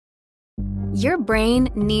Your brain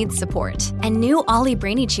needs support, and new Ollie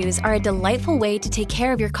Brainy Chews are a delightful way to take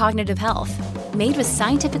care of your cognitive health. Made with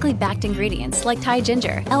scientifically backed ingredients like Thai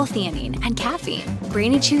ginger, L-theanine, and caffeine,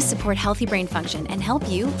 Brainy Chews support healthy brain function and help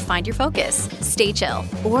you find your focus, stay chill,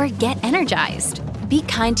 or get energized. Be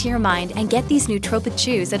kind to your mind and get these nootropic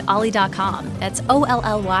chews at ollie.com. That's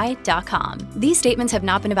OLLY.com. These statements have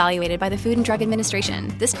not been evaluated by the Food and Drug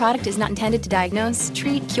Administration. This product is not intended to diagnose,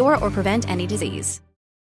 treat, cure, or prevent any disease.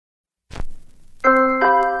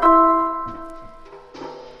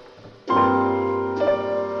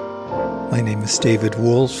 My name is David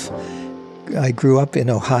Wolf. I grew up in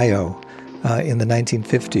Ohio in the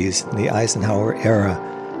 1950s, in the Eisenhower era.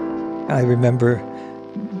 I remember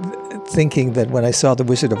thinking that when I saw the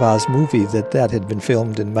Wizard of Oz movie, that had been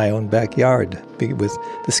filmed in my own backyard with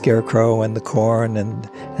the scarecrow and the corn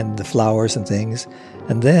and the flowers and things.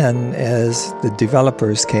 And then as the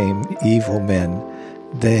developers came, evil men,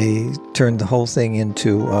 they turned the whole thing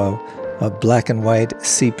into a black and white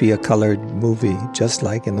sepia-colored movie, just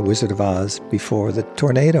like in The Wizard of Oz before the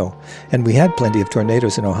tornado. And we had plenty of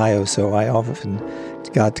tornadoes in Ohio, so I often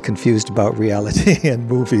got confused about reality and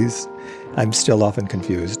movies. I'm still often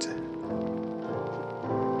confused.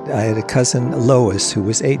 I had a cousin, Lois, who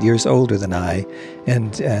was 8 years older than I,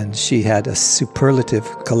 and she had a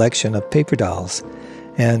superlative collection of paper dolls.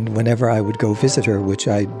 And whenever I would go visit her, which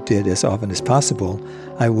I did as often as possible,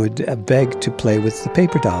 I would beg to play with the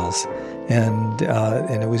paper dolls. And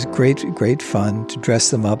it was great fun to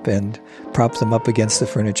dress them up and prop them up against the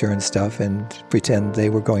furniture and stuff and pretend they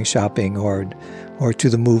were going shopping or to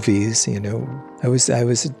the movies, you know. I was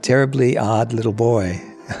a terribly odd little boy.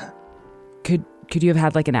 Could you have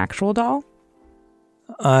had like an actual doll?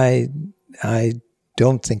 I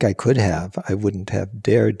don't think I could have. I wouldn't have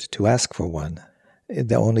dared to ask for one.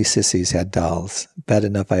 The only sissies had dolls. Bad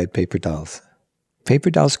enough I had paper dolls. Paper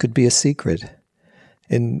dolls could be a secret.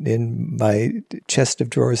 In my chest of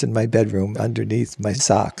drawers in my bedroom, underneath my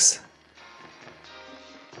socks.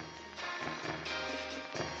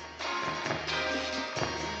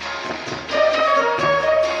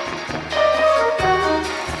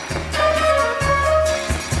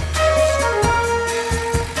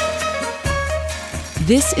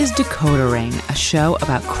 This is Decoder Ring, a show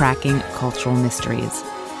about cracking cultural mysteries.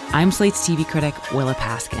 I'm Slate's TV critic, Willa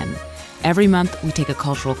Paskin. Every month, we take a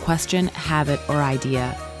cultural question, habit, or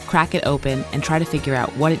idea, crack it open, and try to figure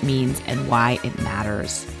out what it means and why it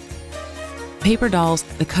matters. Paper dolls,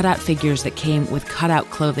 the cutout figures that came with cutout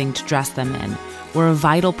clothing to dress them in, were a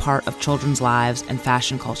vital part of children's lives and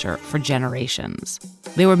fashion culture for generations.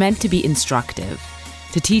 They were meant to be instructive,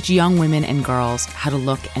 to teach young women and girls how to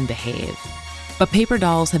look and behave. But paper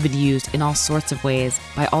dolls have been used in all sorts of ways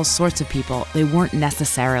by all sorts of people they weren't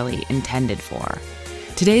necessarily intended for.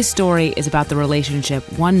 Today's story is about the relationship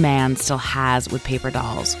one man still has with paper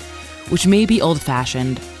dolls, which may be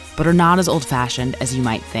old-fashioned, but are not as old-fashioned as you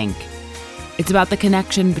might think. It's about the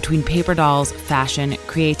connection between paper dolls, fashion,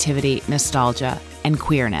 creativity, nostalgia, and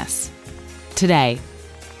queerness. Today,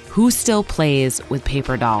 who still plays with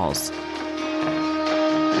paper dolls?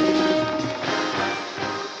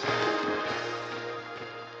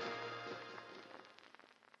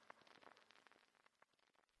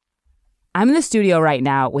 I'm in the studio right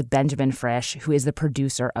now with Benjamin Frisch, who is the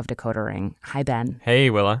producer of Decoder Ring. Hi, Ben. Hey,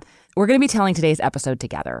 Willa. We're going to be telling today's episode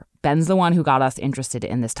together. Ben's the one who got us interested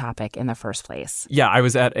in this topic in the first place. Yeah, I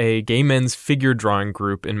was at a gay men's figure drawing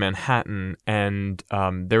group in Manhattan, and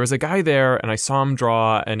there was a guy there, and I saw him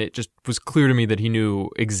draw, and it just was clear to me that he knew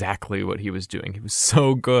exactly what he was doing. He was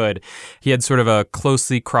so good. He had sort of a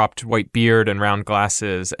closely cropped white beard and round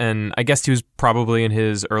glasses, and I guessed he was probably in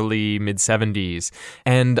his early, mid-70s.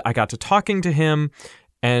 And I got to talking to him,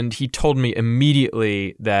 and he told me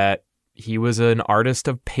immediately that he was an artist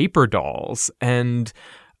of paper dolls. And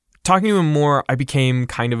talking to him more, I became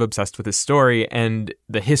kind of obsessed with his story and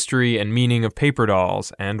the history and meaning of paper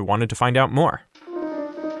dolls and wanted to find out more.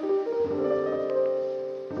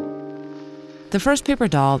 The first paper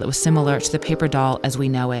doll that was similar to the paper doll as we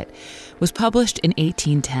know it was published in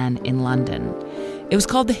 1810 in London. It was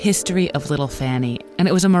called The History of Little Fanny, and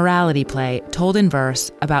it was a morality play told in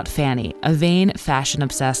verse about Fanny, a vain,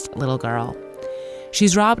 fashion-obsessed little girl.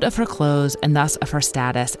 She's robbed of her clothes and thus of her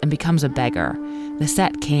status and becomes a beggar. The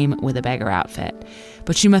set came with a beggar outfit,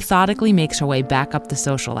 but she methodically makes her way back up the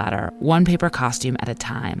social ladder, one paper costume at a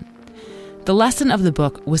time. The lesson of the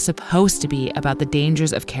book was supposed to be about the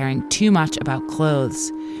dangers of caring too much about clothes,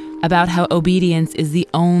 about how obedience is the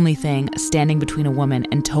only thing standing between a woman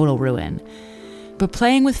and total ruin. But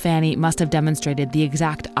playing with Fanny must have demonstrated the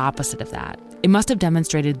exact opposite of that. It must have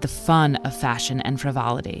demonstrated the fun of fashion and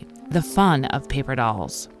frivolity, the fun of paper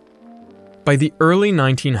dolls. By the early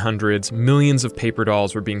 1900s, millions of paper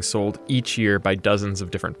dolls were being sold each year by dozens of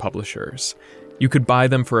different publishers. You could buy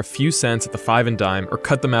them for a few cents at the 5 and dime or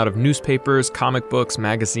cut them out of newspapers, comic books,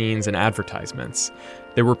 magazines, and advertisements.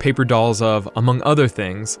 There were paper dolls of, among other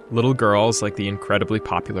things, little girls like the incredibly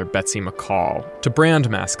popular Betsy McCall, to brand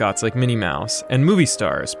mascots like Minnie Mouse, and movie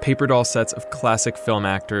stars, paper doll sets of classic film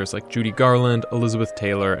actors like Judy Garland, Elizabeth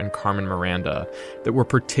Taylor, and Carmen Miranda that were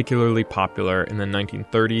particularly popular in the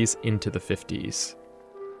 1930s into the 50s.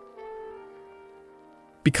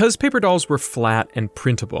 Because paper dolls were flat and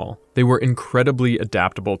printable, they were incredibly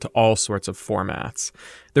adaptable to all sorts of formats.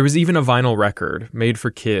 There was even a vinyl record, made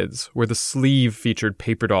for kids, where the sleeve featured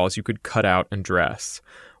paper dolls you could cut out and dress.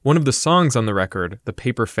 One of the songs on the record, The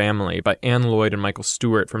Paper Family by Ann Lloyd and Michael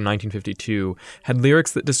Stewart from 1952, had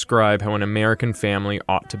lyrics that describe how an American family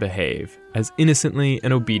ought to behave, as innocently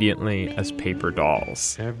and obediently as paper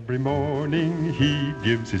dolls. Every morning he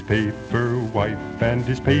gives his paper wife and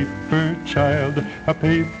his paper child a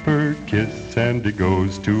paper kiss, and he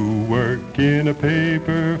goes to work in a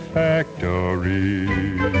paper factory.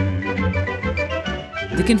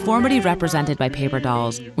 The conformity represented by paper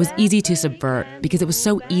dolls was easy to subvert because it was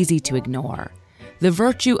so easy to ignore. The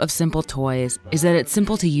virtue of simple toys is that it's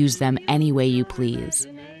simple to use them any way you please.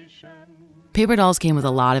 Paper dolls came with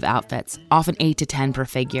a lot of outfits, often 8 to 10 per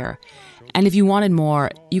figure. And if you wanted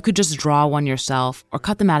more, you could just draw one yourself or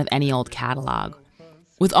cut them out of any old catalog.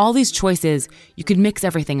 With all these choices, you could mix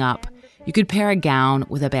everything up. You could pair a gown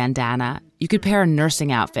with a bandana. You could pair a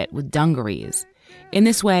nursing outfit with dungarees. In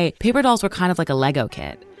this way, paper dolls were kind of like a Lego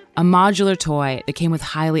kit, a modular toy that came with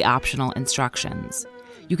highly optional instructions.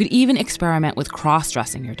 You could even experiment with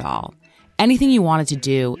cross-dressing your doll. Anything you wanted to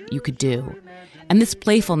do, you could do. And this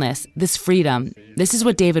playfulness, this freedom, this is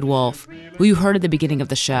what David Wolfe, who you heard at the beginning of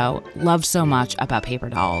the show, loved so much about paper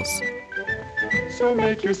dolls. So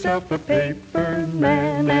make yourself a paper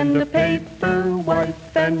man and a paper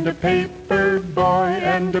wife and a paper boy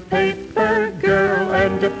and a paper girl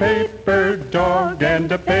and a paper dog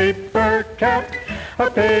and a paper cat,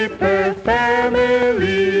 a paper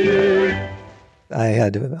family. I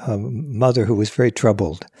had a mother who was very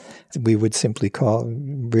troubled. We would simply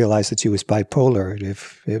realize that she was bipolar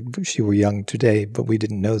if she were young today, but we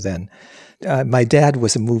didn't know then. My dad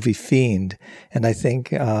was a movie fiend, and I think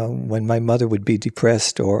when my mother would be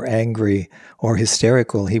depressed or angry or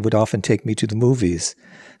hysterical, he would often take me to the movies.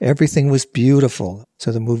 Everything was beautiful,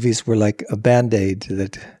 so the movies were like a Band-Aid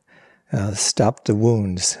that stopped the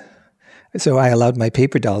wounds. So I allowed my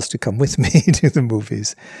paper dolls to come with me to the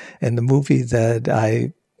movies. And the movie that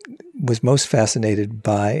I was most fascinated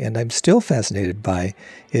by, and I'm still fascinated by,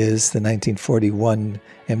 is the 1941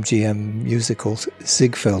 MGM musical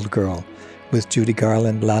Ziegfeld Girl with Judy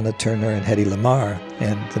Garland, Lana Turner, and Hedy Lamarr,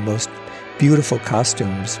 and the most beautiful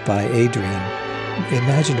costumes by Adrian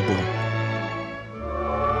imaginable.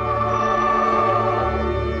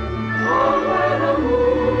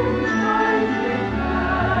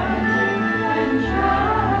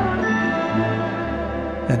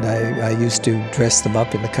 And I used to dress them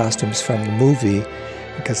up in the costumes from the movie,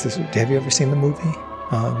 because have you ever seen the movie?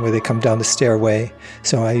 Where they come down the stairway.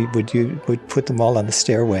 So I would put them all on the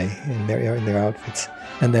stairway in their outfits,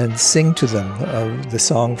 and then sing to them the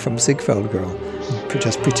song from Ziegfeld Girl,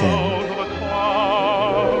 Just Pretend.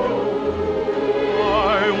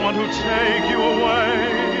 I want to take you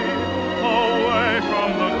away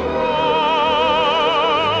from the crowd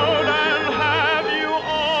and have you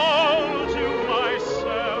all to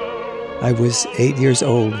myself. I was 8 years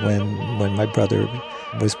old when my brother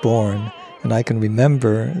was born. And I can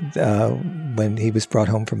remember when he was brought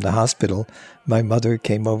home from the hospital, my mother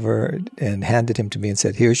came over and handed him to me and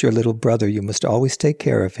said, "Here's your little brother. You must always take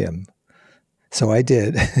care of him." So I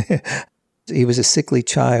did. He was a sickly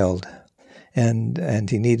child, and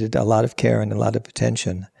he needed a lot of care and a lot of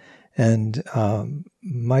attention. And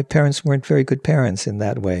my parents weren't very good parents in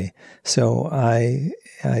that way. So I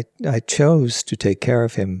chose to take care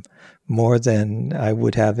of him more than I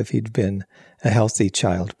would have if he'd been a healthy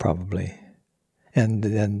child, probably.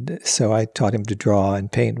 And so I taught him to draw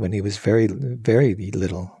and paint when he was very, very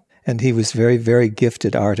little. And he was very, very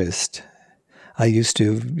gifted artist. I used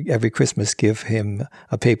to, every Christmas, give him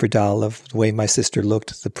a paper doll of the way my sister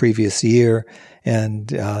looked the previous year,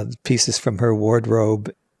 and pieces from her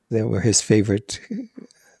wardrobe. They were his favorite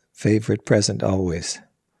present always.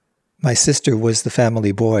 My sister was the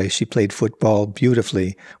family boy. She played football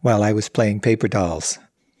beautifully while I was playing paper dolls.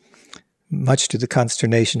 Much to the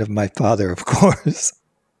consternation of my father, of course.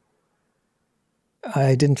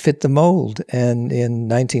 I didn't fit the mold, and in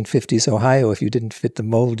 1950s Ohio, if you didn't fit the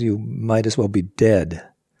mold, you might as well be dead.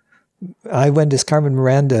 I went as Carmen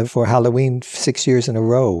Miranda for Halloween 6 years in a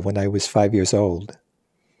row when I was 5 years old.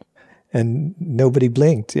 And nobody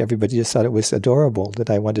blinked. Everybody just thought it was adorable that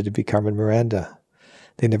I wanted to be Carmen Miranda.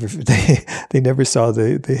 They never saw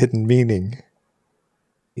the hidden meaning.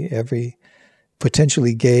 Every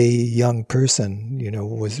potentially gay young person,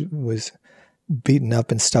 was beaten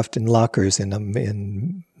up and stuffed in lockers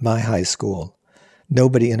in my high school.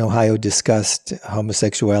 Nobody in Ohio discussed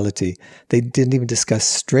homosexuality. They didn't even discuss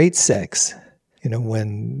straight sex.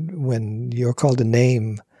 When you're called a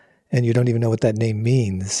name and you don't even know what that name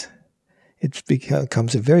means, it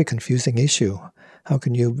becomes a very confusing issue. How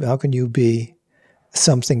can you be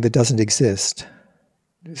something that doesn't exist?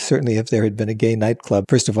 Certainly if there had been a gay nightclub,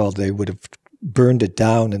 first of all, they would have burned it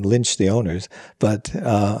down and lynched the owners. But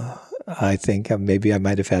I think maybe I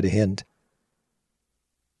might have had a hint.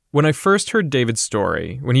 When I first heard David's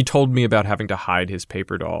story, when he told me about having to hide his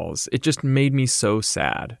paper dolls, it just made me so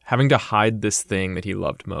sad, having to hide this thing that he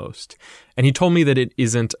loved most. And he told me that it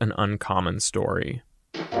isn't an uncommon story.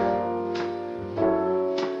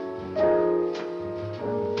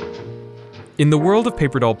 In the world of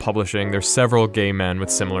paper doll publishing, there's several gay men with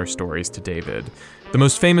similar stories to David. The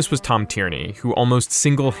most famous was Tom Tierney, who almost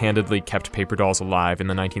single-handedly kept paper dolls alive in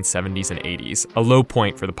the 1970s and 80s, a low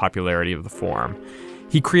point for the popularity of the form.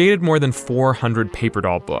 He created more than 400 paper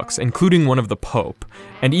doll books, including one of the Pope,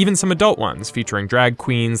 and even some adult ones featuring drag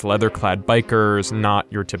queens, leather-clad bikers,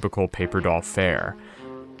 not your typical paper doll fare.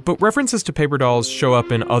 But references to paper dolls show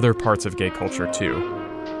up in other parts of gay culture too.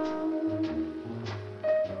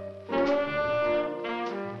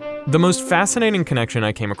 The most fascinating connection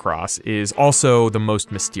I came across is also the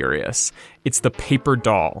most mysterious. It's the Paper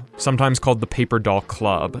Doll, sometimes called the Paper Doll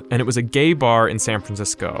Club, and it was a gay bar in San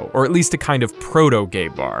Francisco, or at least a kind of proto-gay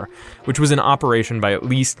bar, which was in operation by at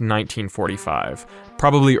least 1945,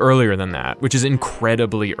 probably earlier than that, which is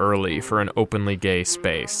incredibly early for an openly gay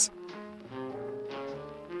space.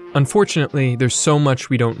 Unfortunately, there's so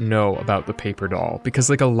much we don't know about the Paper Doll, because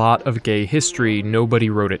like a lot of gay history,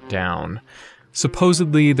 nobody wrote it down.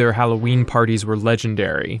 Supposedly, their Halloween parties were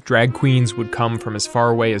legendary. Drag queens would come from as far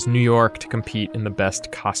away as New York to compete in the best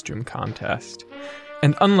costume contest.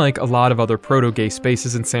 And unlike a lot of other proto-gay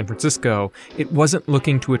spaces in San Francisco, it wasn't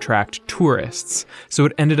looking to attract tourists, so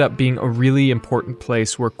it ended up being a really important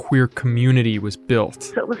place where queer community was built.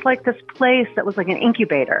 So it was like this place that was like an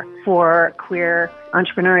incubator for queer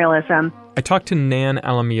entrepreneurialism. I talked to Nan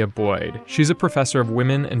Alamia Boyd. She's a professor of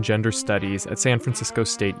women and gender studies at San Francisco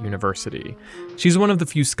State University. She's one of the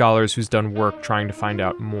few scholars who's done work trying to find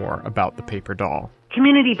out more about the paper doll.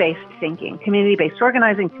 Community-based thinking, community-based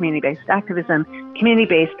organizing, community-based activism,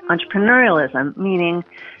 community-based entrepreneurialism, meaning,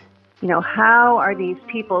 how are these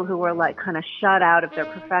people who were like kind of shut out of their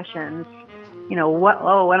professions,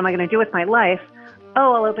 what am I going to do with my life?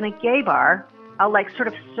 Oh, I'll open a gay bar. I'll sort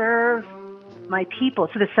of serve my people,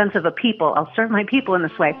 so the sense of a people. I'll serve my people in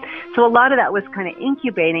this way. So a lot of that was kind of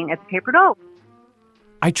incubating at the Paper Doll.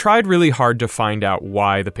 I tried really hard to find out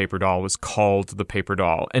why the paper doll was called the Paper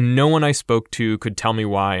Doll, and no one I spoke to could tell me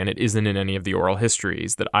why, and it isn't in any of the oral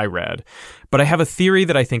histories that I read. But I have a theory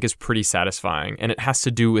that I think is pretty satisfying, and it has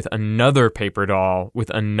to do with another paper doll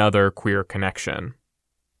with another queer connection.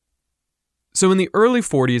 So in the early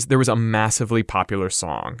 40s, there was a massively popular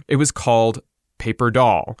song. It was called Paper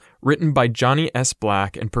Doll, written by Johnny S.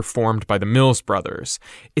 Black and performed by the Mills Brothers.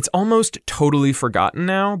 It's almost totally forgotten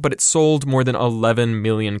now, but it sold more than 11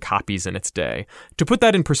 million copies in its day. To put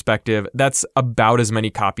that in perspective, that's about as many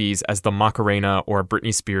copies as the Macarena or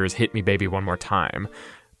Britney Spears' Hit Me Baby One More Time.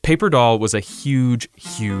 Paper Doll was a huge,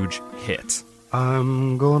 huge hit.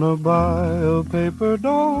 I'm gonna buy a paper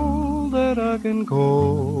doll that I can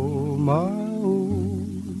call my own.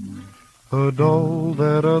 A doll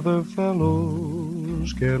that other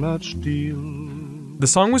fellows cannot steal. The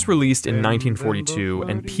song was released in 1942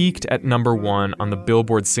 and peaked at number 1 on the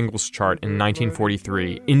Billboard singles chart in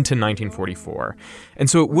 1943 into 1944. And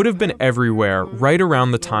so it would have been everywhere right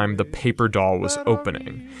around the time the Paper Doll was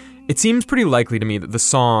opening. It seems pretty likely to me that the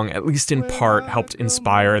song, at least in part, helped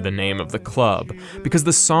inspire the name of the club, because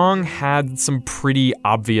the song had some pretty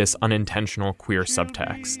obvious unintentional queer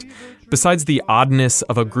subtext. Besides the oddness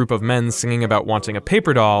of a group of men singing about wanting a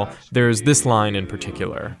paper doll, there's this line in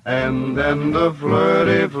particular. And then the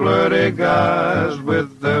flirty, flirty guys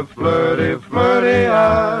with their flirty, flirty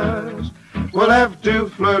eyes will have to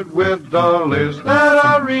flirt with dollies that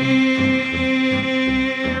are real.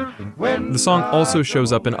 The song also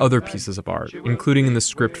shows up in other pieces of art, including in the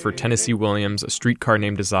script for Tennessee Williams' A Streetcar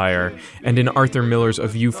Named Desire, and in Arthur Miller's A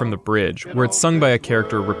View from the Bridge, where it's sung by a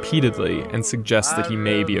character repeatedly and suggests that he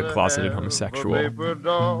may be a closeted homosexual.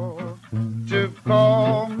 To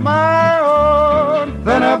call my own,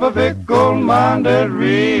 then have a fickle-minded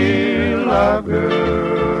real life girl.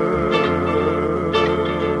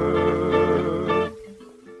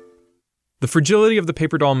 The fragility of the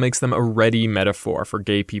paper doll makes them a ready metaphor for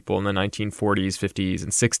gay people in the 1940s, 50s,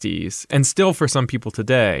 and 60s, and still for some people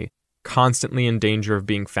today, constantly in danger of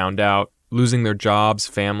being found out, losing their jobs,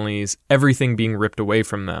 families, everything being ripped away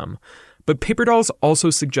from them. But paper dolls also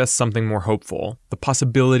suggest something more hopeful, the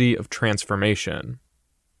possibility of transformation.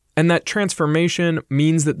 And that transformation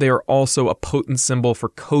means that they are also a potent symbol for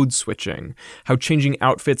code switching, how changing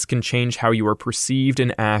outfits can change how you are perceived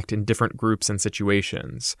and act in different groups and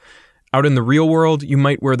situations. Out in the real world, you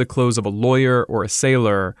might wear the clothes of a lawyer or a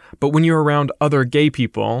sailor, but when you're around other gay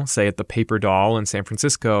people, say at the Paper Doll in San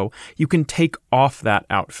Francisco, you can take off that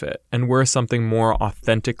outfit and wear something more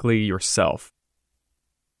authentically yourself.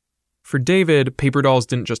 For David, paper dolls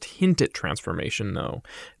didn't just hint at transformation, though.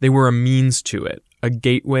 They were a means to it, a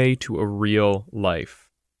gateway to a real life.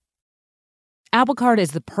 Apple Card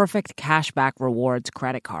is the perfect cashback rewards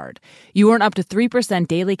credit card. You earn up to 3%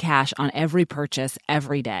 daily cash on every purchase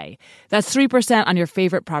every day. That's 3% on your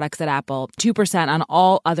favorite products at Apple, 2% on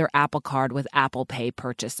all other Apple Card with Apple Pay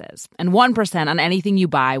purchases, and 1% on anything you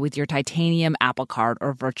buy with your titanium Apple Card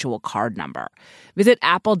or virtual card number. Visit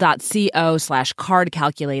apple.co/card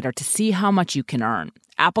calculator to see how much you can earn.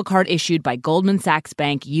 Apple Card issued by Goldman Sachs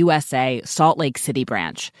Bank USA, Salt Lake City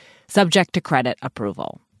branch. Subject to credit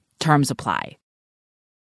approval. Terms apply.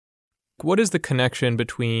 What is the connection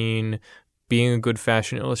between being a good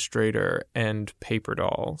fashion illustrator and paper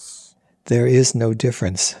dolls? There is no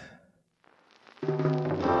difference.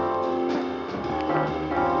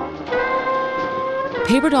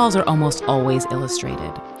 Paper dolls are almost always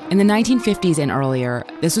illustrated. In the 1950s and earlier,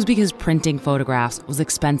 this was because printing photographs was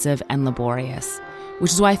expensive and laborious,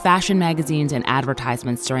 which is why fashion magazines and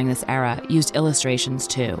advertisements during this era used illustrations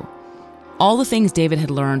too. All the things David had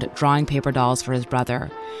learned drawing paper dolls for his brother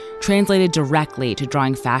translated directly to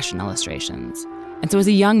drawing fashion illustrations. And so as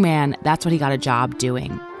a young man, that's what he got a job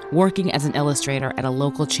doing, working as an illustrator at a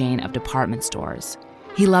local chain of department stores.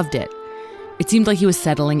 He loved it. It seemed like he was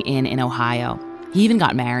settling in Ohio. He even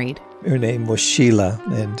got married. Her name was Sheila,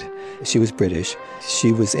 and she was British.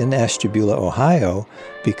 She was in Ashtabula, Ohio,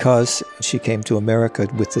 because she came to America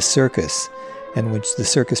with the circus. And when the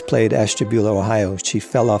circus played Ashtabula, Ohio, she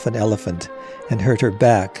fell off an elephant and hurt her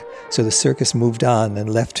back. So the circus moved on and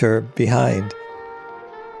left her behind.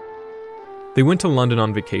 They went to London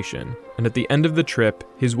on vacation, and at the end of the trip,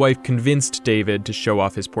 his wife convinced David to show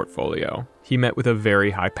off his portfolio. He met with a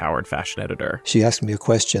very high-powered fashion editor. She asked me a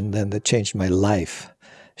question then that changed my life.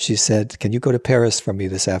 She said, "Can you go to Paris for me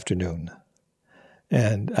this afternoon?"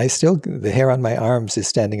 And the hair on my arms is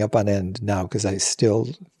standing up on end now because I still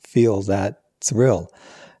feel that thrill.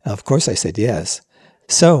 Of course I said yes.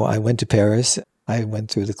 So I went to Paris. I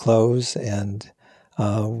went through the clothes and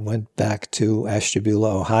went back to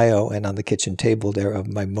Ashtabula, Ohio, and on the kitchen table there of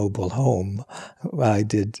my mobile home, I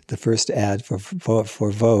did the first ad for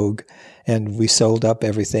Vogue, and we sold up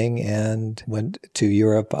everything and went to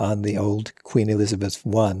Europe on the old Queen Elizabeth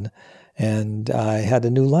I, and I had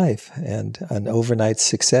a new life and an overnight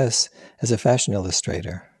success as a fashion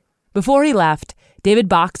illustrator. Before he left, David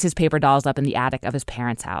boxed his paper dolls up in the attic of his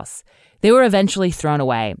parents' house. They were eventually thrown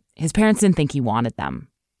away. His parents didn't think he wanted them.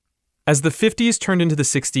 As the 50s turned into the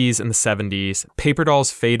 60s and the 70s, paper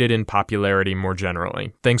dolls faded in popularity more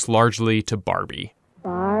generally, thanks largely to Barbie.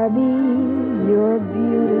 Barbie, you're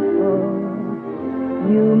beautiful.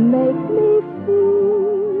 You make me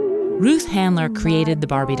feel. Ruth Handler created the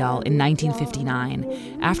Barbie doll in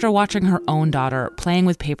 1959 after watching her own daughter playing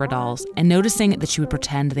with paper dolls and noticing that she would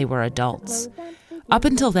pretend they were adults. Up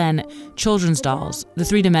until then, children's dolls, the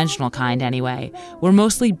three-dimensional kind anyway, were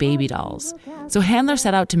mostly baby dolls. So Handler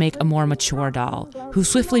set out to make a more mature doll, who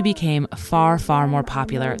swiftly became far, far more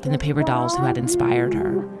popular than the paper dolls who had inspired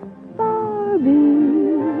her. Barbie,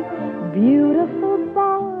 beautiful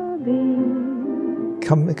Barbie.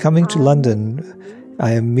 Coming to London,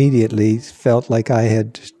 I immediately felt like I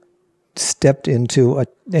had stepped into a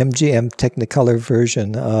MGM Technicolor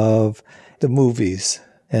version of the movies,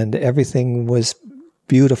 and everything was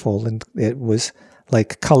beautiful, and it was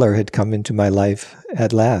like color had come into my life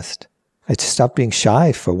at last. I stopped being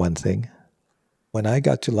shy, for one thing. When I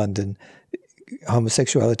got to London,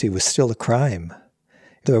 homosexuality was still a crime.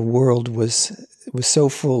 The world was so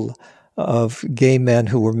full of gay men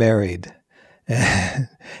who were married,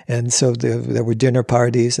 And so there were dinner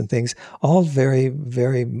parties and things, all very,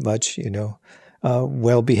 very much,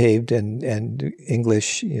 well-behaved and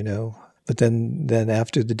English, But then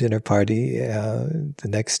after the dinner party, the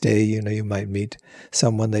next day, you might meet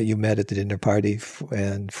someone that you met at the dinner party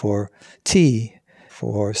and for tea,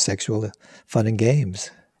 for sexual fun and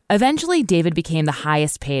games. Eventually, David became the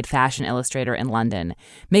highest paid fashion illustrator in London,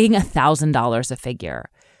 making $1,000 a figure.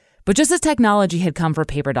 But just as technology had come for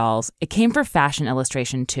paper dolls, it came for fashion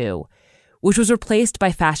illustration too, which was replaced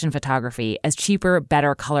by fashion photography as cheaper,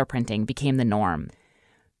 better color printing became the norm.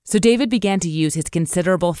 So David began to use his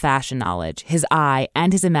considerable fashion knowledge, his eye,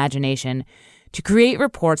 and his imagination to create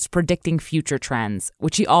reports predicting future trends,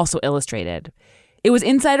 which he also illustrated. It was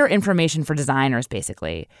insider information for designers,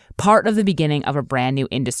 basically, part of the beginning of a brand new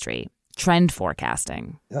industry, trend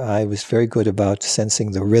forecasting. I was very good about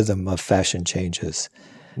sensing the rhythm of fashion changes.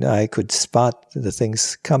 I could spot the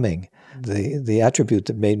things coming. The attribute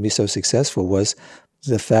that made me so successful was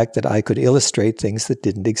the fact that I could illustrate things that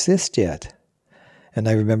didn't exist yet. And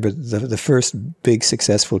I remember the first big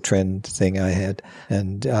successful trend thing I had,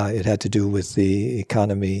 and it had to do with the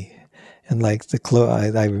economy. And like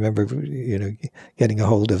I remember, getting a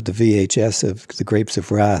hold of the VHS of The Grapes of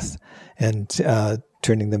Wrath and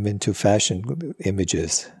turning them into fashion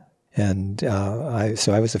images. And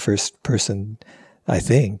so I was the first person, I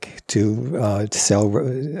think, to sell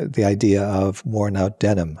the idea of worn-out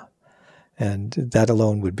denim. And that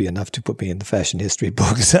alone would be enough to put me in the fashion history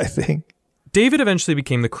books, I think. David eventually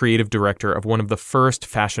became the creative director of one of the first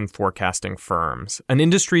fashion forecasting firms, an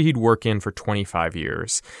industry he'd worked in for 25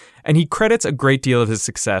 years. And he credits a great deal of his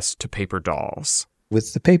success to paper dolls.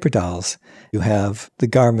 With the paper dolls, you have the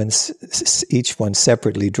garments, each one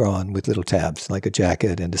separately drawn with little tabs, like a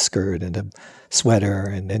jacket and a skirt and a sweater,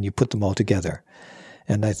 and then you put them all together.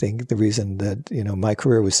 And I think the reason that, my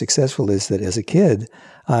career was successful is that as a kid,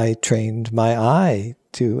 I trained my eye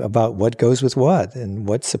about what goes with what and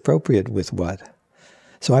what's appropriate with what.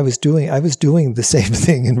 So I was doing the same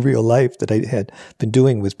thing in real life that I had been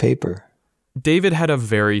doing with paper. David had a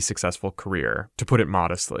very successful career, to put it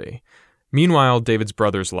modestly. Meanwhile, David's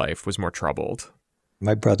brother's life was more troubled.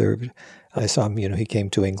 My brother, I saw him, he came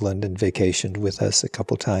to England and vacationed with us a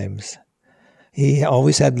couple times. He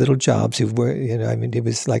always had little jobs. He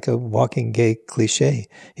was like a walking gay cliche.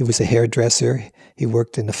 He was a hairdresser. He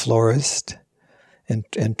worked in a florist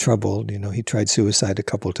and troubled. He tried suicide a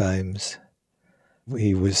couple times.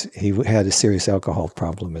 He had a serious alcohol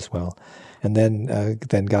problem as well. And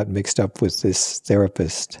then got mixed up with this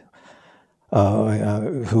therapist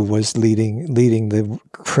who was leading the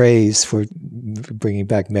craze for bringing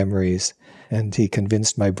back memories. And he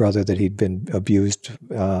convinced my brother that he'd been abused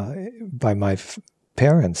by my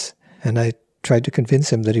parents. And I tried to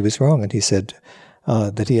convince him that he was wrong. And he said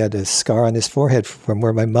that he had a scar on his forehead from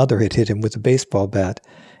where my mother had hit him with a baseball bat.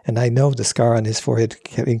 And I know the scar on his forehead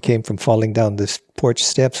came from falling down the porch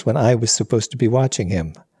steps when I was supposed to be watching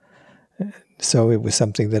him. So it was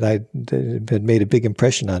something that had made a big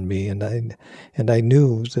impression on me. And I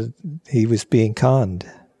knew that he was being conned.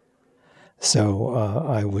 So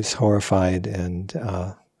I was horrified, and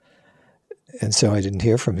so I didn't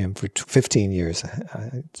hear from him for 15 years,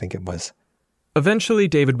 I think it was. Eventually,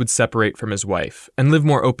 David would separate from his wife and live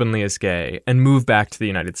more openly as gay and move back to the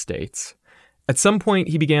United States. At some point,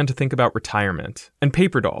 he began to think about retirement and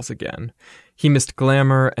paper dolls again. He missed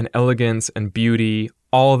glamour and elegance and beauty,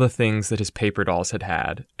 all the things that his paper dolls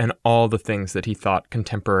had, and all the things that he thought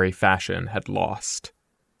contemporary fashion had lost.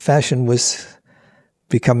 Fashion was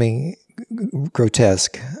becoming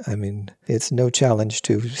grotesque. I mean, it's no challenge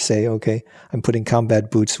to say, okay, I'm putting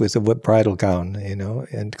combat boots with a bridal gown,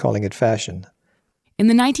 and calling it fashion. In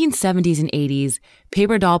the 1970s and 80s,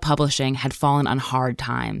 paper doll publishing had fallen on hard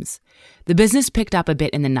times. The business picked up a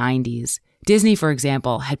bit in the 90s. Disney, for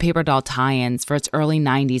example, had paper doll tie-ins for its early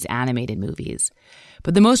 90s animated movies.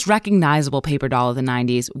 But the most recognizable paper doll of the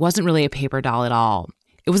 90s wasn't really a paper doll at all.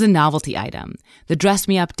 It was a novelty item, the Dress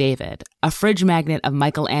Me Up David, a fridge magnet of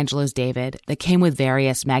Michelangelo's David that came with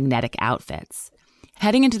various magnetic outfits.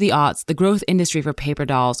 Heading into the aughts, the growth industry for paper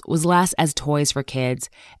dolls was less as toys for kids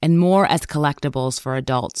and more as collectibles for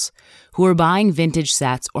adults, who were buying vintage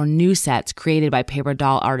sets or new sets created by paper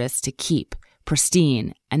doll artists to keep,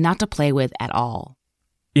 pristine, and not to play with at all.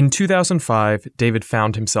 In 2005, David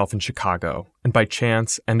found himself in Chicago and by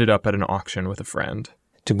chance ended up at an auction with a friend.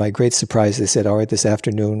 To my great surprise, they said, all right, this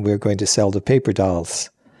afternoon we're going to sell the paper dolls.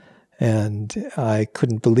 And I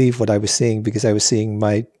couldn't believe what I was seeing because I was seeing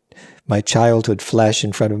my my childhood flash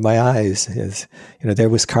in front of my eyes. There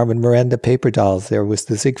was Carmen Miranda paper dolls. There was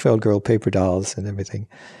the Ziegfeld Girl paper dolls and everything.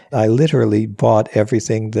 I literally bought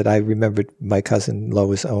everything that I remembered my cousin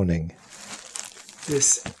Lois owning.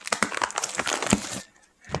 This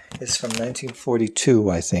is from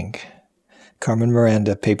 1942, I think. Carmen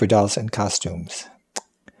Miranda paper dolls and costumes.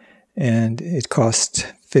 And it cost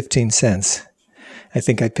 15 cents. I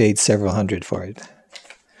think I paid several hundred for it.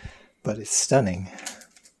 But it's stunning.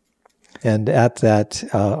 And at that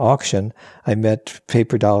auction, I met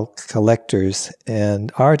paper doll collectors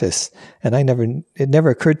and artists. And it never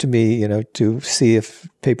occurred to me, to see if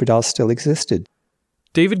paper dolls still existed.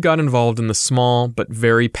 David got involved in the small but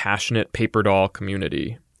very passionate paper doll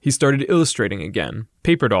community. He started illustrating again,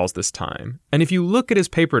 paper dolls this time. And if you look at his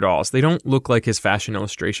paper dolls, they don't look like his fashion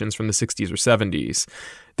illustrations from the 60s or 70s.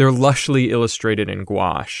 They're lushly illustrated in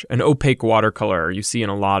gouache, an opaque watercolor you see in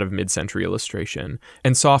a lot of mid-century illustration,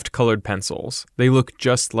 and soft-colored pencils. They look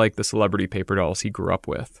just like the celebrity paper dolls he grew up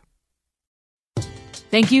with.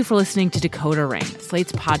 Thank you for listening to Decoder Ring,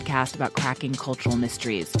 Slate's podcast about cracking cultural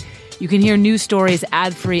mysteries. You can hear new stories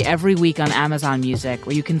ad-free every week on Amazon Music,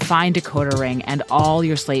 where you can find Decoder Ring and all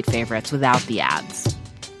your Slate favorites without the ads.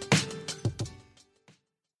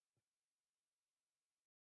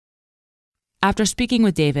 After speaking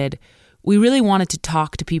with David, we really wanted to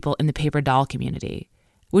talk to people in the paper doll community,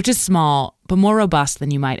 which is small, but more robust than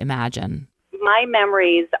you might imagine. My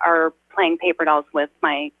memories are playing paper dolls with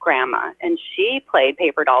my grandma, and she played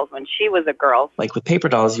paper dolls when she was a girl. Like with paper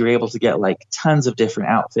dolls, you're able to get like tons of different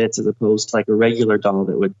outfits as opposed to like a regular doll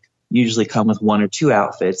that would usually come with one or two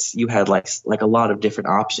outfits. You had like a lot of different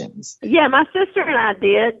options. Yeah, my sister and I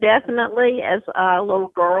did definitely as a little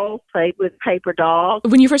girl played with paper dolls.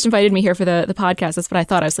 When you first invited me here for the podcast, that's what I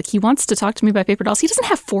thought. I was like, he wants to talk to me about paper dolls. He doesn't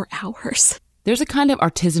have 4 hours. There's a kind of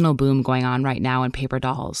artisanal boom going on right now in paper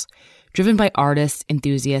dolls, driven by artists,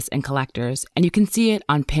 enthusiasts, and collectors, and you can see it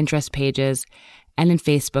on Pinterest pages and in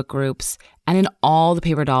Facebook groups and in all the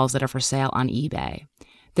paper dolls that are for sale on eBay.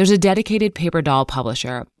 There's a dedicated paper doll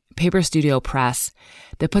publisher, Paper Studio Press,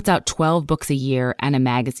 that puts out 12 books a year and a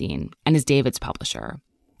magazine and is David's publisher.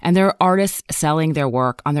 And there are artists selling their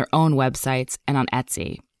work on their own websites and on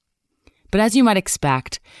Etsy. But as you might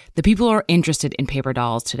expect, the people who are interested in paper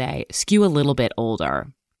dolls today skew a little bit older.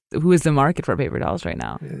 Who is the market for paper dolls right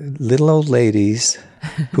now? Little old ladies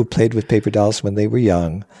who played with paper dolls when they were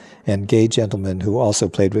young, and gay gentlemen who also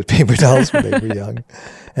played with paper dolls when they were young.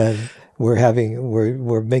 And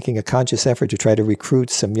we're making a conscious effort to try to recruit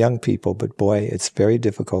some young people, but boy, it's very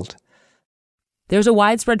difficult. There's a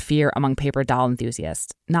widespread fear among paper doll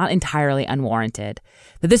enthusiasts, not entirely unwarranted,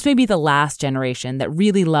 that this may be the last generation that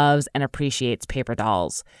really loves and appreciates paper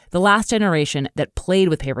dolls, the last generation that played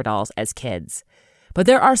with paper dolls as kids. But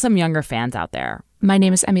there are some younger fans out there. My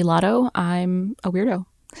name is Emmy Lotto. I'm a weirdo.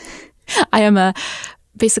 I am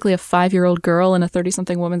basically a 5-year-old girl in a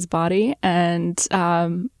 30-something woman's body, and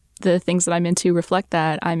the things that I'm into reflect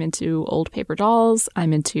that. I'm into old paper dolls.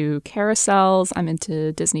 I'm into carousels. I'm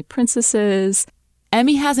into Disney princesses.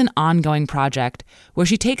 Emmy has an ongoing project where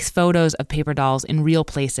she takes photos of paper dolls in real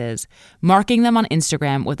places, marking them on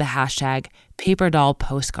Instagram with the hashtag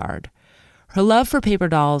 #PaperDollPostcard. Her love for paper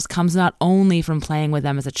dolls comes not only from playing with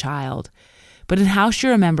them as a child, but in how she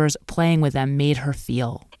remembers playing with them made her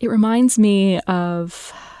feel. It reminds me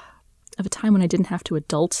of a time when I didn't have to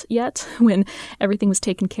adult yet, when everything was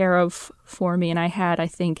taken care of for me, and I had, I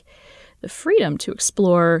think, the freedom to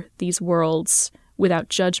explore these worlds without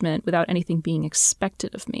judgment, without anything being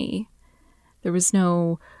expected of me. There was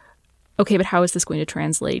no, okay, but how is this going to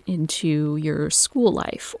translate into your school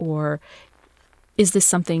life? Or is this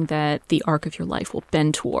something that the arc of your life will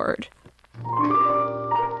bend toward?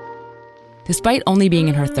 Despite only being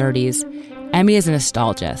in her 30s, Emmy is a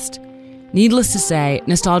nostalgist. Needless to say,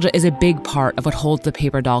 nostalgia is a big part of what holds the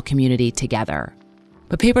paper doll community together.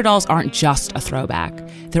 But paper dolls aren't just a throwback.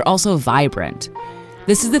 They're also vibrant.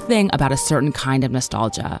 This is the thing about a certain kind of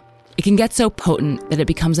nostalgia. It can get so potent that it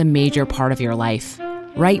becomes a major part of your life,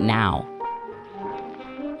 right now.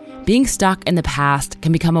 Being stuck in the past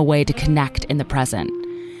can become a way to connect in the present.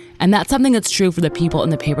 And that's something that's true for the people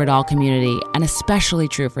in the paper doll community, and especially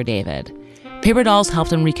true for David. Paper dolls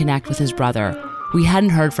helped him reconnect with his brother, who he hadn't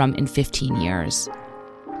heard from in 15 years.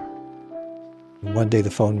 One day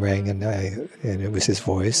the phone rang, and it was his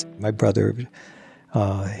voice. My brother,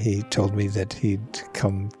 he told me that he'd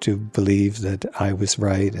come to believe that I was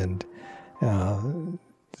right, and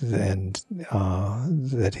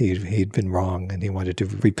that he'd been wrong, and he wanted to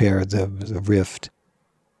repair the rift.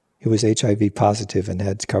 He was HIV positive and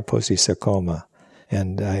had Kaposi sarcoma,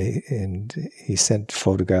 and he sent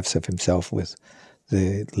photographs of himself with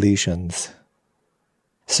the lesions.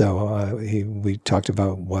 So we talked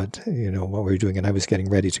about what we were doing, and I was getting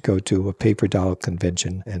ready to go to a paper doll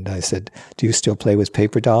convention. And I said, "Do you still play with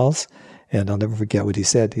paper dolls?" And I'll never forget what he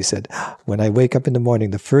said. He said, "When I wake up in the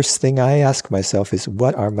morning, the first thing I ask myself is,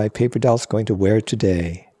 what are my paper dolls going to wear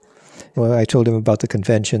today?" Well, I told him about the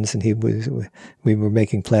conventions, and we were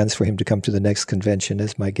making plans for him to come to the next convention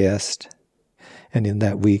as my guest. And in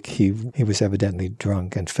that week, he was evidently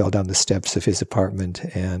drunk and fell down the steps of his apartment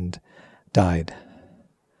and died.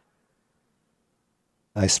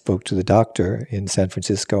 I spoke to the doctor in San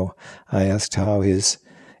Francisco. I asked how his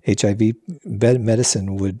HIV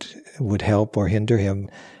medicine would help or hinder him,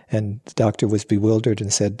 and the doctor was bewildered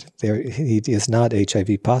and said he is not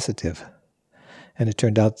HIV positive. And it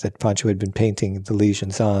turned out that Pancho had been painting the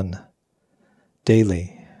lesions on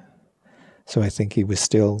daily. So I think he was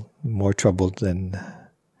still more troubled than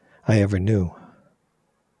I ever knew.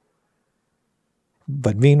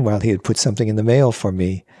 But meanwhile, he had put something in the mail for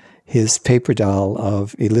me, his paper doll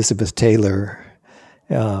of Elizabeth Taylor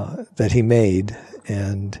that he made.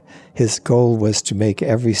 And his goal was to make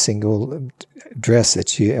every single dress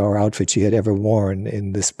or outfit she had ever worn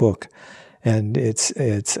in this book. And it's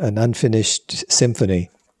an unfinished symphony.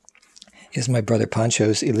 Here's my brother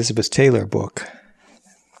Pancho's Elizabeth Taylor book.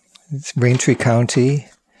 It's Braintree County,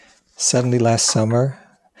 Suddenly Last Summer,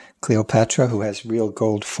 Cleopatra, who has real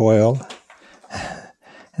gold foil.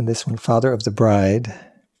 And this one, Father of the Bride,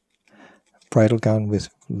 bridal gown with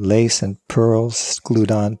lace and pearls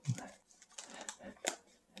glued on.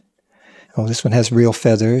 Oh, this one has real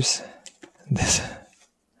feathers. This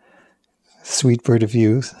Sweet Bird of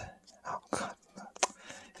Youth. Oh, God.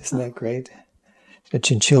 Isn't that great? A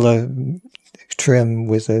chinchilla trim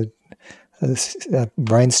with a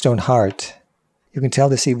rhinestone heart. You can tell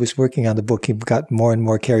this he was working on the book. He got more and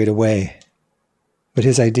more carried away. But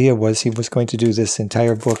his idea was he was going to do this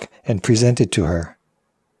entire book and present it to her.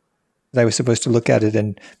 I was supposed to look at it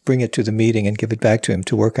and bring it to the meeting and give it back to him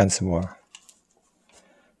to work on some more.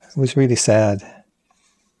 It was really sad.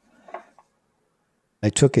 I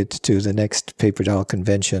took it to the next paper doll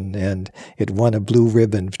convention, and it won a blue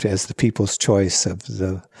ribbon as the People's Choice of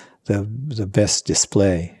the best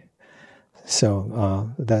display.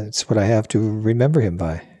 So that's what I have to remember him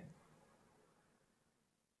by.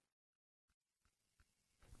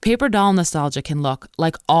 Paper doll nostalgia can look,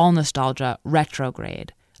 like all nostalgia,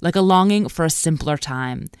 retrograde, like a longing for a simpler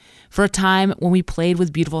time, for a time when we played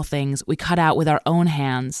with beautiful things we cut out with our own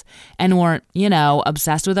hands and weren't,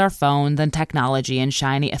 obsessed with our phones and technology and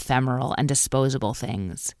shiny ephemeral and disposable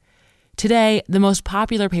things. Today, the most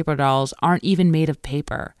popular paper dolls aren't even made of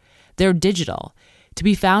paper. They're digital, to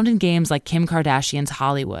be found in games like Kim Kardashian's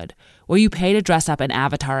Hollywood, where you pay to dress up an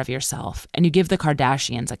avatar of yourself and you give the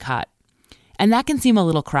Kardashians a cut. And that can seem a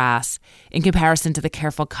little crass in comparison to the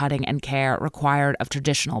careful cutting and care required of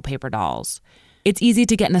traditional paper dolls. It's easy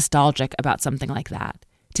to get nostalgic about something like that,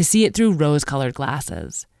 to see it through rose-colored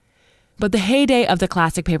glasses. But the heyday of the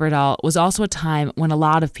classic paper doll was also a time when a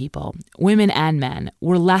lot of people, women and men,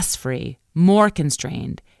 were less free, more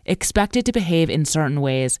constrained, expected to behave in certain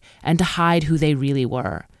ways and to hide who they really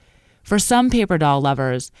were. For some paper doll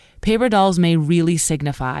lovers, paper dolls may really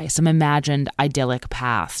signify some imagined idyllic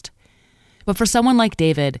past. But for someone like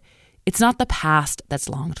David, it's not the past that's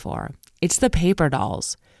longed for. It's the paper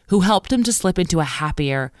dolls who helped him to slip into a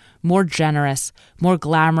happier, more generous, more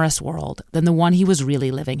glamorous world than the one he was really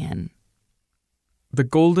living in. The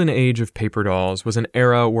golden age of paper dolls was an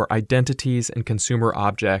era where identities and consumer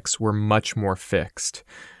objects were much more fixed,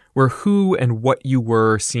 where who and what you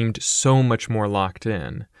were seemed so much more locked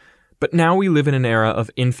in. But now we live in an era of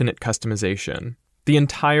infinite customization. The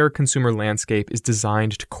entire consumer landscape is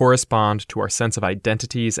designed to correspond to our sense of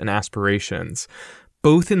identities and aspirations,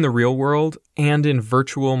 both in the real world and in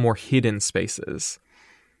virtual, more hidden spaces.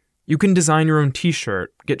 You can design your own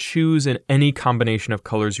t-shirt, get shoes in any combination of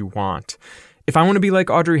colors you want. If I want to be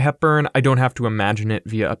like Audrey Hepburn, I don't have to imagine it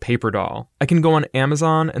via a paper doll. I can go on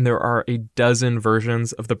Amazon and there are a dozen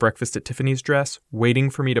versions of the Breakfast at Tiffany's dress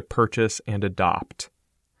waiting for me to purchase and adopt.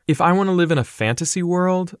 If I want to live in a fantasy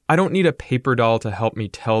world, I don't need a paper doll to help me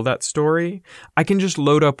tell that story. I can just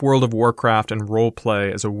load up World of Warcraft and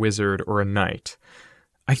roleplay as a wizard or a knight.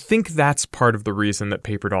 I think that's part of the reason that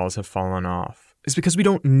paper dolls have fallen off, is because we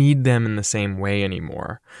don't need them in the same way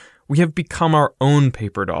anymore. We have become our own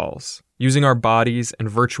paper dolls, using our bodies and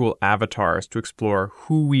virtual avatars to explore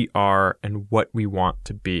who we are and what we want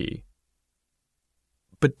to be.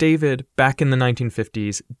 But David, back in the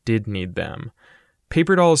 1950s, did need them.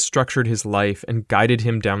 Paper dolls structured his life and guided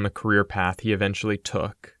him down the career path he eventually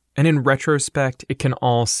took. And in retrospect, it can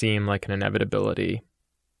all seem like an inevitability.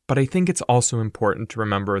 But I think it's also important to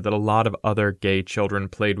remember that a lot of other gay children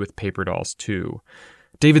played with paper dolls too.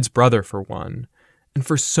 David's brother, for one. And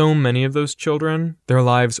for so many of those children, their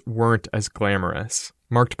lives weren't as glamorous,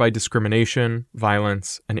 marked by discrimination,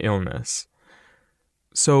 violence, and illness.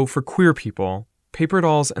 So for queer people, paper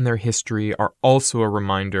dolls and their history are also a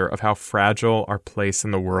reminder of how fragile our place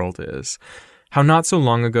in the world is. How not so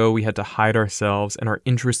long ago we had to hide ourselves and our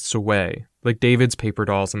interests away, like David's paper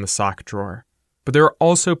dolls in the sock drawer. But there are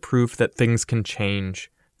also proof that things can change,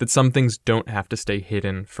 that some things don't have to stay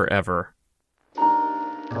hidden forever.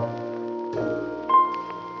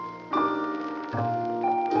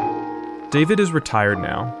 David is retired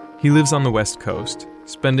now. He lives on the West Coast,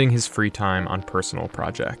 spending his free time on personal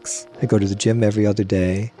projects. I go to the gym every other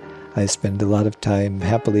day. I spend a lot of time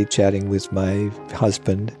happily chatting with my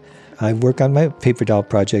husband. I work on my paper doll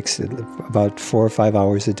projects about 4 or 5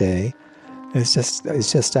 hours a day. I'm just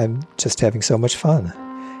having so much fun.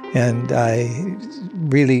 And I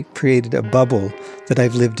really created a bubble that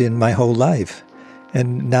I've lived in my whole life.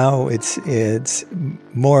 And now it's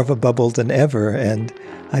more of a bubble than ever. And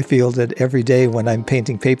I feel that every day when I'm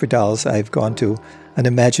painting paper dolls, I've gone to an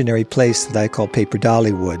imaginary place that I call Paper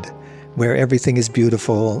Dollywood, where everything is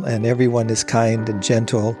beautiful and everyone is kind and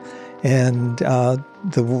gentle. And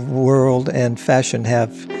the world and fashion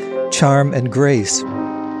have charm and grace.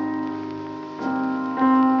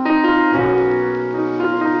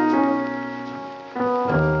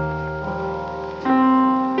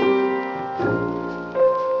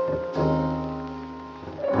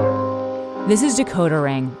 This is Decoder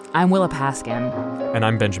Ring. I'm Willa Paskin. And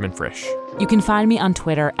I'm Benjamin Frisch. You can find me on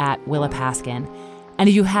Twitter at Willa Paskin. And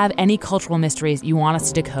if you have any cultural mysteries you want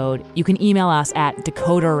us to decode, you can email us at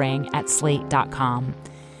decoderring@slate.com.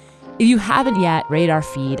 If you haven't yet, rate our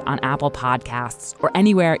feed on Apple Podcasts or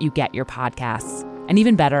anywhere you get your podcasts. And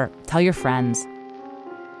even better, tell your friends.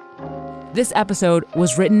 This episode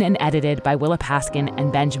was written and edited by Willa Paskin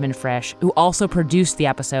and Benjamin Frisch, who also produced the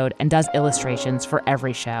episode and does illustrations for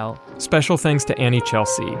every show. Special thanks to Annie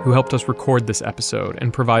Chelsea, who helped us record this episode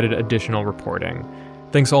and provided additional reporting.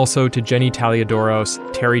 Thanks also to Jenny Taliadoros,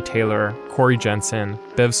 Terry Taylor, Corey Jensen,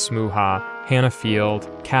 Bev Smuha, Hannah Field,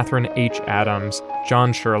 Catherine H. Adams,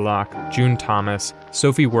 John Sherlock, June Thomas,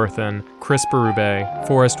 Sophie Worthen, Chris Berube,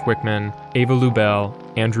 Forrest Wickman, Ava Lubell,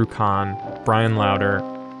 Andrew Kahn, Brian Lauder,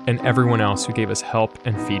 and everyone else who gave us help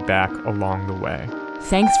and feedback along the way.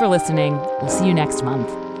 Thanks for listening. We'll see you next month.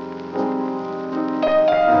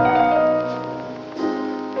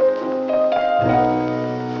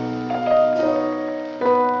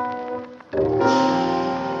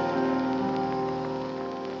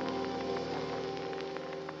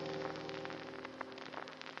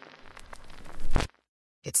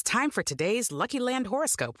 It's time for today's Lucky Land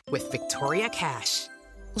horoscope with Victoria Cash.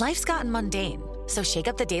 Life's gotten mundane, so shake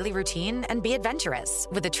up the daily routine and be adventurous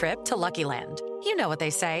with a trip to Lucky Land. You know what they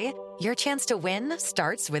say, your chance to win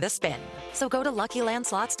starts with a spin. So go to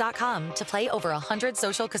LuckyLandSlots.com to play over 100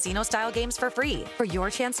 social casino-style games for free for your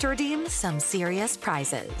chance to redeem some serious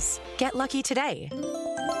prizes. Get lucky today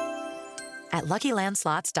at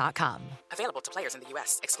LuckyLandSlots.com. Available to players in the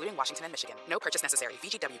U.S., excluding Washington and Michigan. No purchase necessary.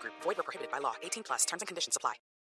 VGW Group. Void where prohibited by law. 18+. Terms and conditions apply.